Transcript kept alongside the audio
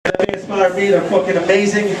inspired me. They're fucking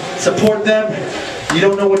amazing. Support them. You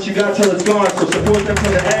don't know what you got till it's gone, so support them to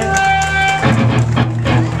the end.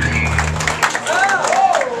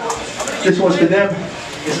 This one's for them.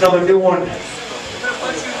 It's another new one.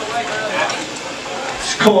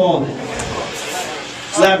 It's called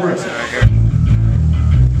Labyrinth.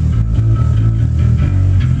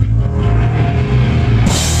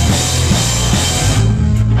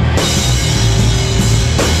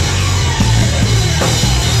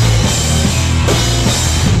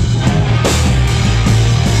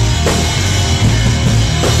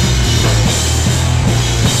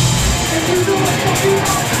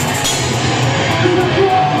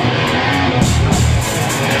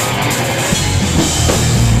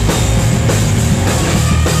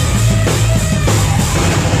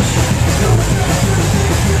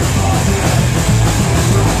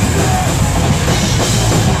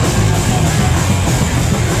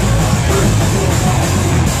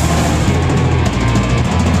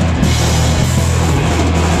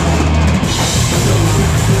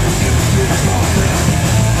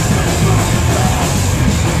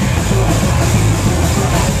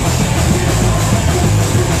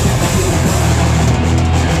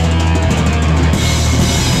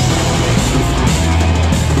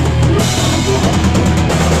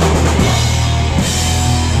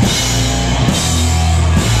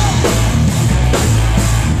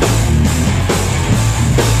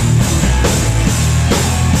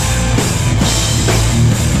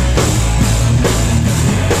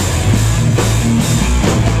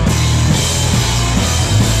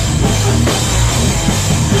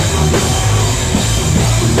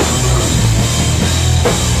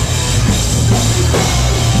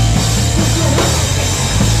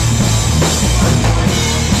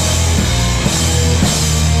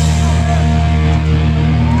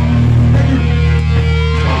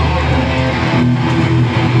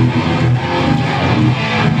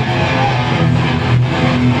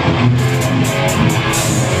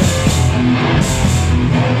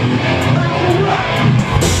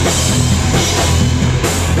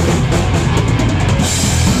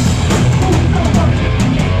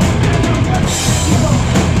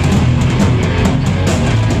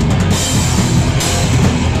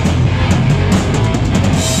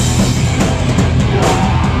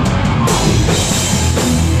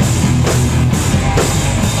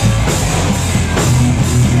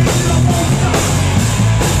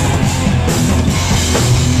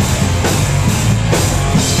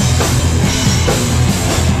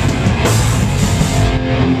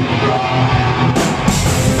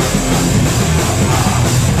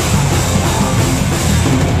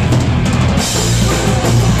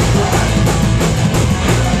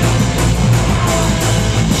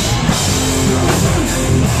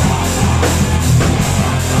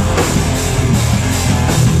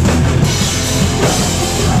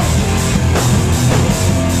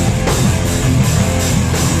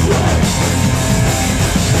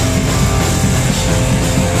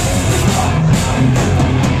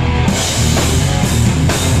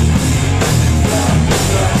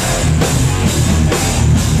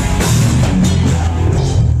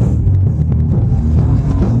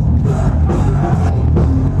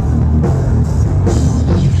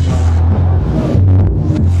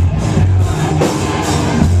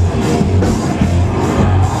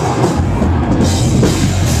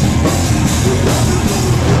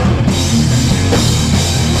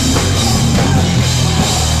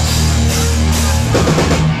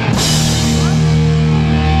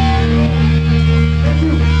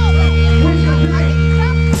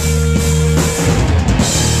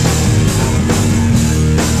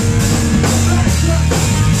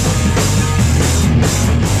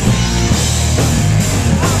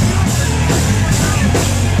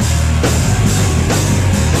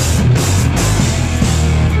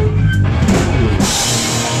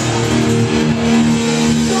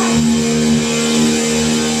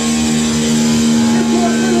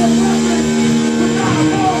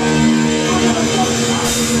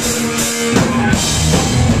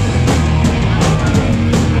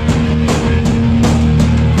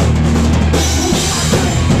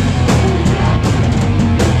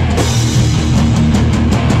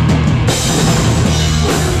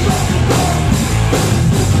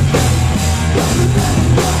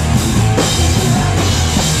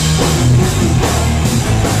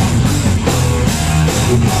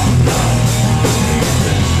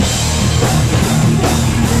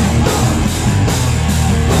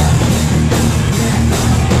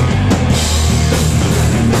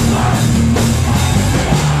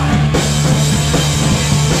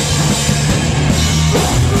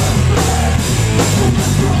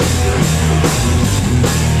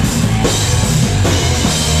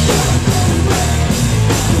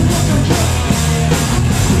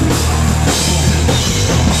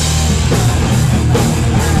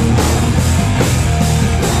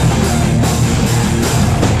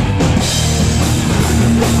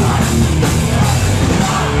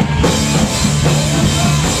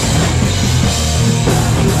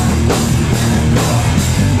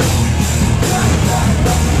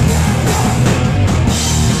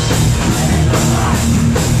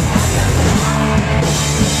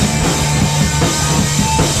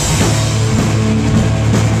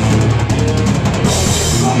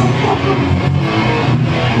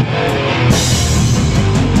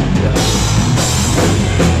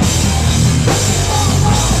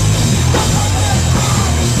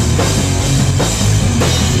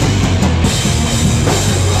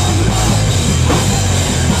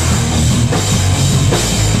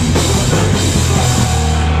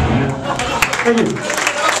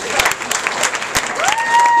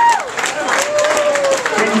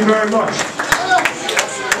 you very much.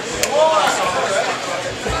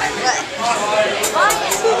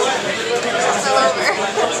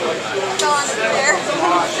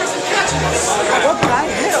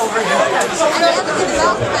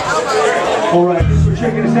 All right, thanks for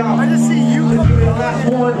checking us out. I just see you. This will be the last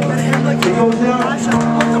one. It goes out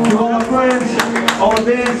to all our friends, all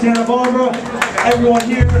the bands, Santa Barbara, everyone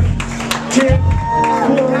here, Tim,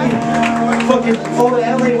 Corey, fucking all the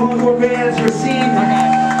LA hardcore bands, your scene.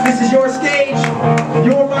 This is your stage,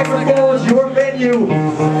 your microphones, your venue.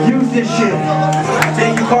 Use this shit.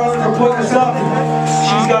 Thank you, Carlin, for putting us up.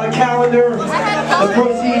 She's got a calendar. The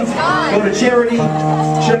proceeds go to charity.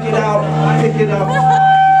 Check it out. Pick it up.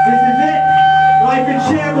 This is it. Life in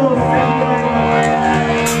shambles.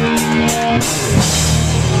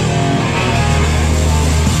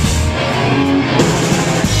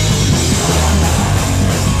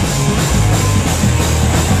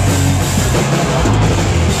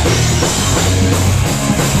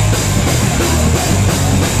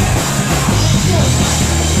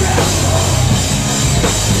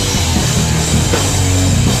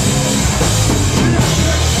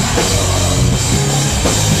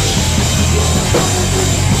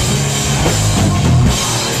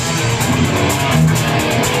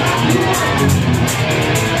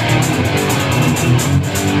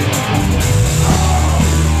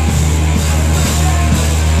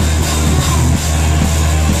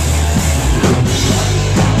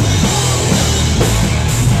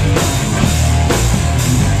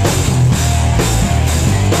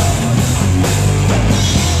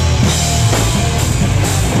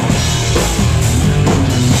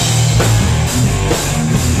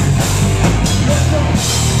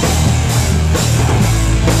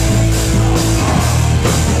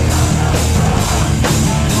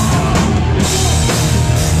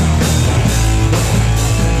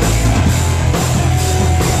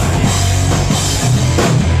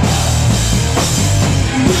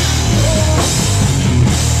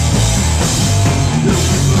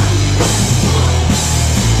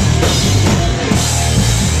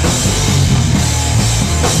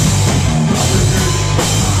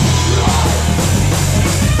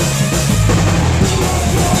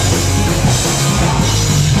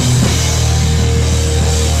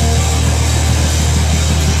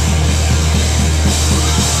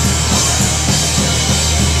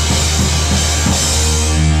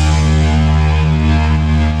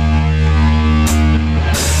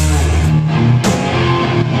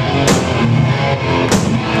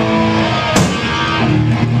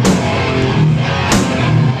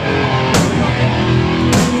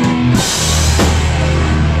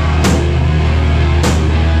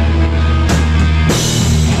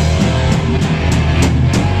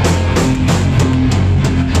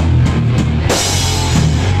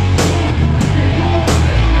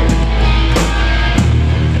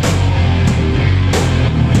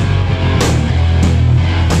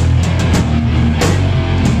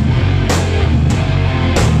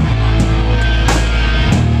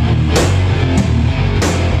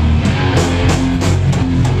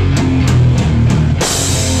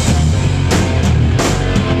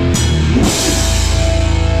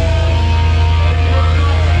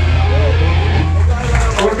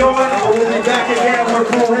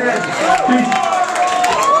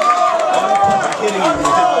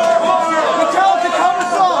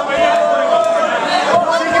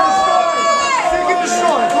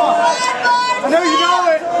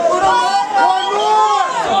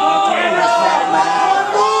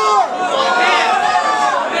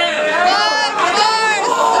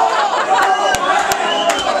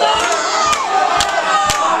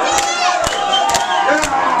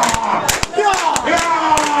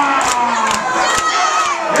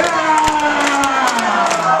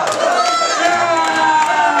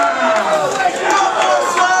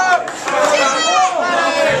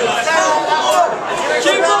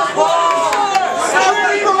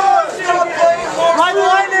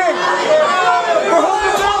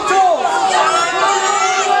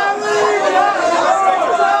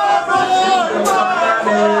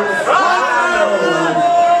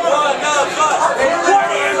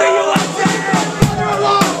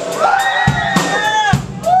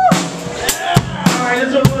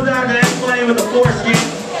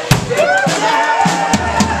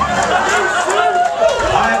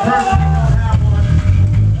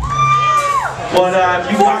 But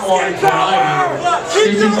if you want one,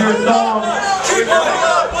 this is your song.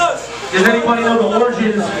 Does anybody know the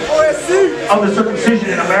origins of the circumcision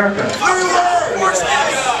in America?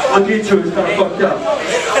 Look into it, it's kind of fucked up.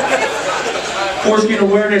 Foreskin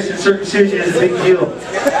awareness and circumcision is a big deal.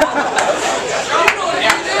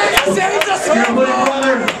 You're a little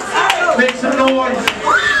brother.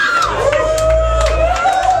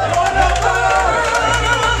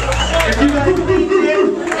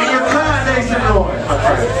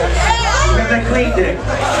 a clean dick?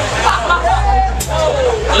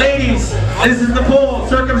 Ladies, this is the poll.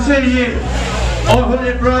 Circumcision or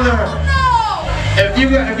hooded brother. If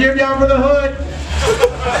you're down for the hood,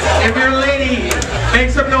 if you're a lady, make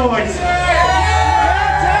some noise.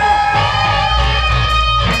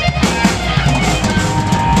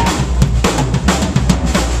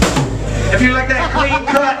 If you like that clean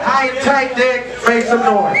cut, high and tight dick, make some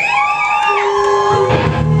noise.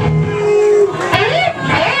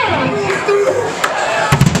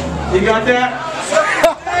 You got that?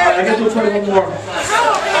 Alright, I guess we'll try one more.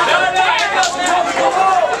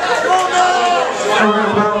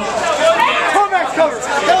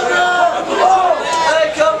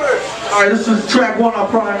 Alright, this is track 1 on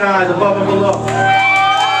Prime 9, Above and Below.